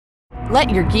Let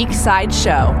your geek side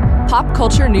show. Pop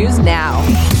culture news now.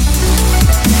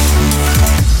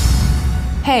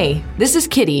 Hey, this is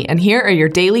Kitty, and here are your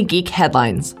daily geek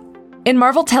headlines. In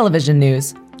Marvel television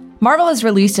news, Marvel has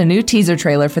released a new teaser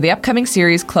trailer for the upcoming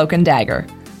series Cloak and Dagger.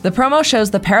 The promo shows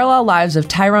the parallel lives of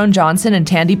Tyrone Johnson and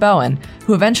Tandy Bowen,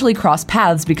 who eventually cross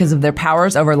paths because of their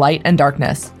powers over light and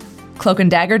darkness. Cloak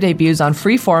and Dagger debuts on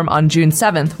Freeform on June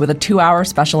 7th with a 2-hour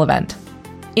special event.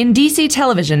 In DC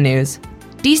television news,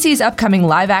 DC's upcoming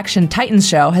live-action Titans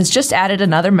show has just added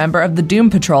another member of the Doom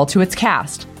Patrol to its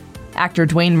cast. Actor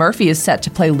Dwayne Murphy is set to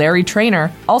play Larry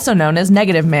Traynor, also known as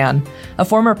Negative Man, a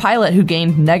former pilot who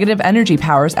gained negative energy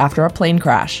powers after a plane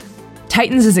crash.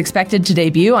 Titans is expected to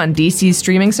debut on DC's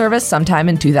streaming service sometime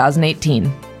in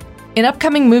 2018. In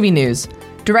upcoming movie news,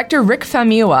 director Rick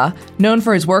Famuyiwa, known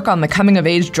for his work on the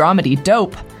coming-of-age dramedy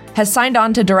Dope, has signed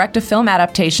on to direct a film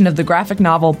adaptation of the graphic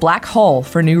novel Black Hole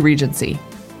for New Regency.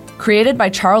 Created by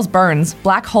Charles Burns,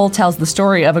 Black Hole tells the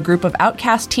story of a group of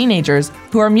outcast teenagers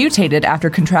who are mutated after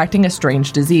contracting a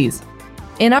strange disease.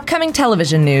 In upcoming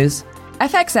television news,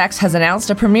 FXX has announced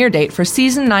a premiere date for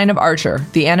Season 9 of Archer,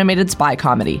 the animated spy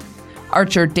comedy.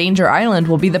 Archer Danger Island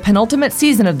will be the penultimate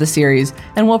season of the series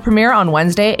and will premiere on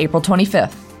Wednesday, April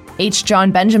 25th. H.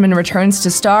 John Benjamin returns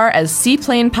to star as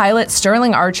seaplane pilot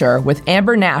Sterling Archer with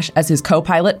Amber Nash as his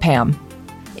co-pilot Pam.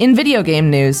 In video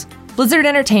game news, Blizzard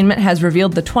Entertainment has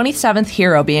revealed the 27th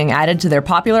hero being added to their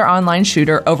popular online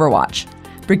shooter Overwatch.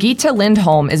 Brigitte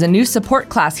Lindholm is a new support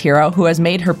class hero who has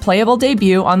made her playable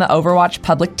debut on the Overwatch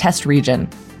public test region.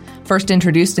 First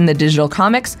introduced in the digital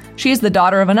comics, she is the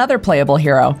daughter of another playable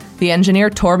hero, the engineer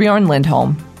Torbjorn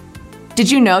Lindholm.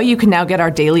 Did you know you can now get our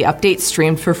daily updates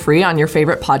streamed for free on your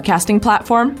favorite podcasting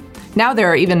platform? Now there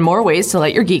are even more ways to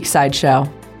let your geek side show.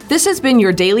 This has been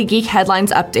your Daily Geek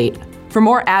Headlines Update. For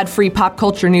more ad-free pop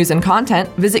culture news and content,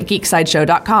 visit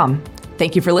geeksideshow.com.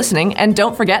 Thank you for listening, and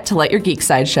don't forget to let your geek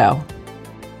side show.